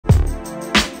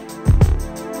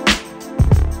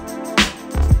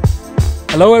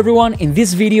Hello everyone, in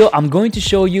this video I'm going to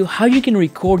show you how you can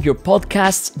record your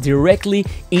podcasts directly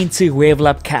into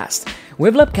WaveLab Cast.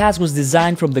 WaveLab Cast was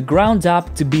designed from the ground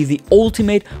up to be the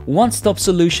ultimate one-stop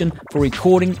solution for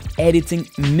recording, editing,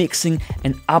 mixing,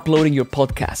 and uploading your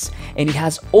podcasts. And it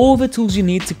has all the tools you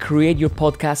need to create your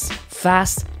podcasts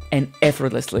fast and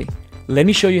effortlessly. Let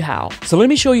me show you how. So let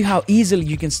me show you how easily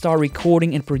you can start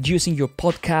recording and producing your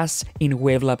podcasts in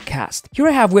WaveLab Cast. Here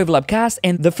I have WaveLab Cast,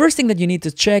 and the first thing that you need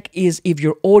to check is if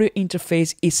your audio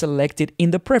interface is selected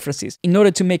in the preferences. In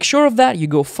order to make sure of that, you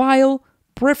go File,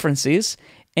 Preferences,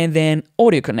 and then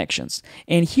Audio Connections.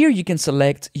 And here you can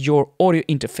select your audio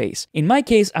interface. In my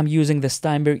case, I'm using the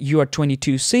Steinberg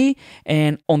UR22C,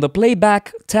 and on the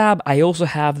Playback tab, I also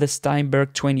have the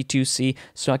Steinberg 22C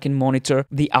so I can monitor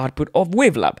the output of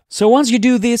WaveLab. So once you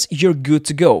do this, you're good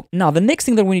to go. Now, the next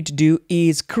thing that we need to do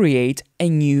is create a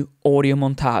new audio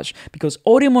montage, because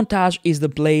audio montage is the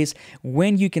place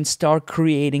when you can start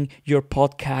creating your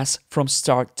podcast from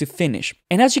start to finish.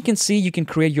 And as you can see, you can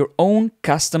create your own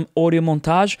custom audio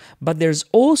montage, but there's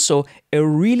also a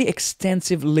really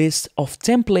extensive list of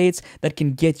templates that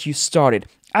can get you started.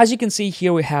 As you can see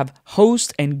here, we have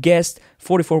host and guest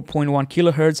 44.1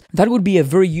 kilohertz. That would be a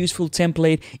very useful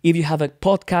template if you have a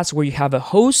podcast where you have a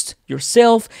host,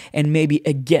 yourself, and maybe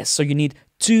a guest. So you need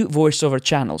 2 voiceover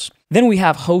channels. Then we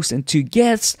have host and 2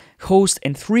 guests, host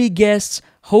and 3 guests,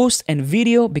 host and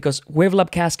video, because WaveLab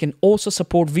Cast can also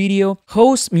support video,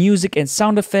 host, music and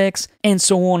sound effects, and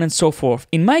so on and so forth.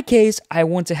 In my case, I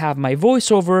want to have my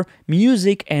voiceover,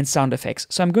 music, and sound effects.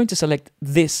 So I'm going to select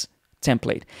this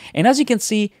template. And as you can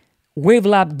see,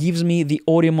 WaveLab gives me the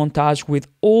audio montage with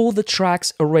all the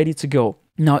tracks ready to go.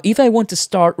 Now, if I want to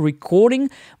start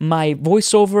recording my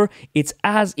voiceover, it's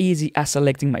as easy as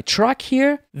selecting my track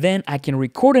here. Then I can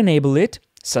record enable it,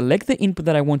 select the input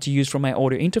that I want to use from my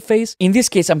audio interface. In this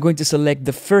case, I'm going to select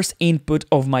the first input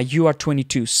of my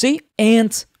UR22C,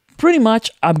 and pretty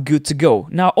much I'm good to go.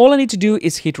 Now, all I need to do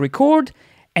is hit record,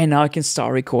 and now I can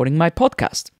start recording my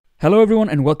podcast. Hello everyone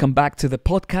and welcome back to the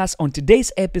podcast. On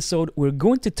today's episode, we're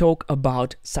going to talk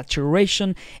about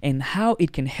saturation and how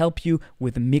it can help you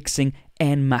with mixing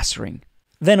and mastering.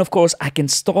 Then of course, I can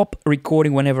stop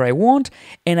recording whenever I want,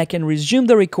 and I can resume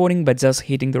the recording by just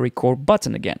hitting the record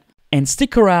button again. And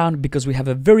stick around because we have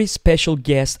a very special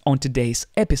guest on today's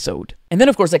episode. And then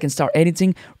of course, I can start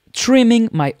editing, trimming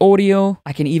my audio.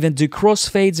 I can even do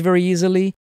crossfades very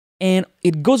easily. And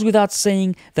it goes without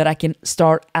saying that I can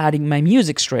start adding my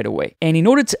music straight away. And in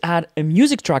order to add a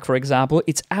music track, for example,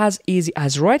 it's as easy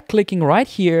as right-clicking right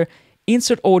here,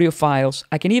 insert audio files.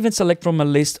 I can even select from a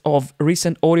list of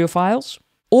recent audio files,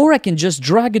 or I can just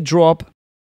drag and drop,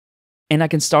 and I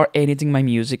can start editing my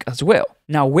music as well.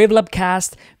 Now, WaveLab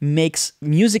Cast makes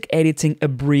music editing a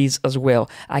breeze as well.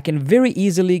 I can very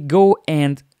easily go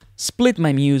and split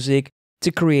my music to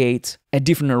create a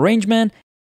different arrangement,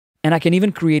 and I can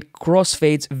even create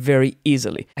crossfades very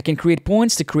easily. I can create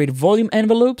points to create volume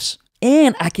envelopes,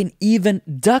 and I can even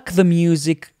duck the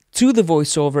music to the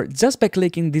voiceover just by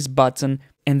clicking this button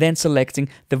and then selecting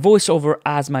the voiceover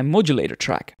as my modulator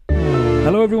track.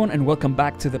 Hello everyone and welcome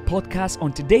back to the podcast.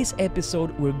 On today's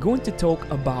episode, we're going to talk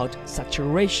about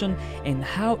saturation and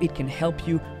how it can help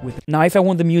you with. Now, if I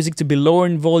want the music to be lower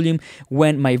in volume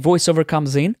when my voiceover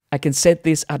comes in, I can set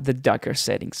this at the ducker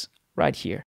settings right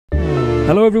here.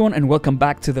 Hello everyone and welcome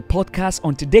back to the podcast.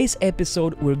 On today's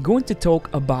episode, we're going to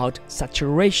talk about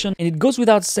saturation, and it goes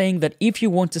without saying that if you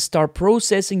want to start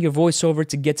processing your voiceover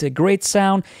to get a great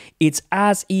sound, it's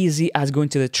as easy as going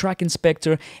to the track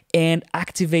inspector and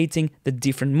activating the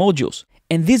different modules.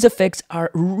 And these effects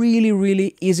are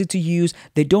really easy to use.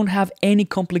 They don't have any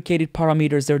complicated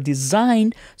parameters. They're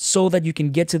designed so that you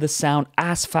can get to the sound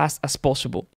as fast as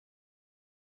possible.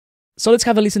 So let's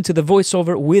have a listen to the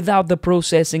voiceover without the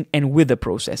processing and with the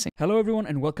processing. Hello everyone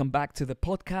and welcome back to the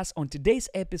podcast. On today's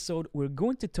episode, we're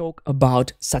going to talk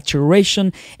about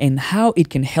saturation and how it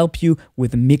can help you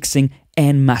with mixing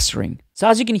and mastering. So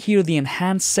as you can hear, the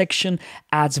enhance section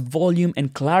adds volume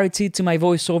and clarity to my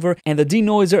voiceover, and the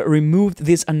denoiser removed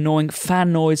this annoying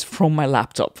fan noise from my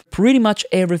laptop. Pretty much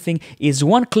everything is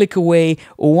one click away,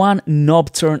 one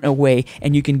knob turn away,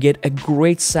 and you can get a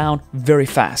great sound very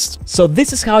fast. So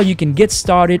this is how you can get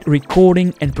started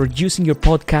recording and producing your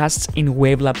podcasts in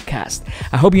WaveLab Cast.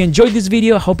 I hope you enjoyed this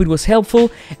video, I hope it was helpful,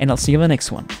 and I'll see you in the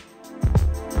next one.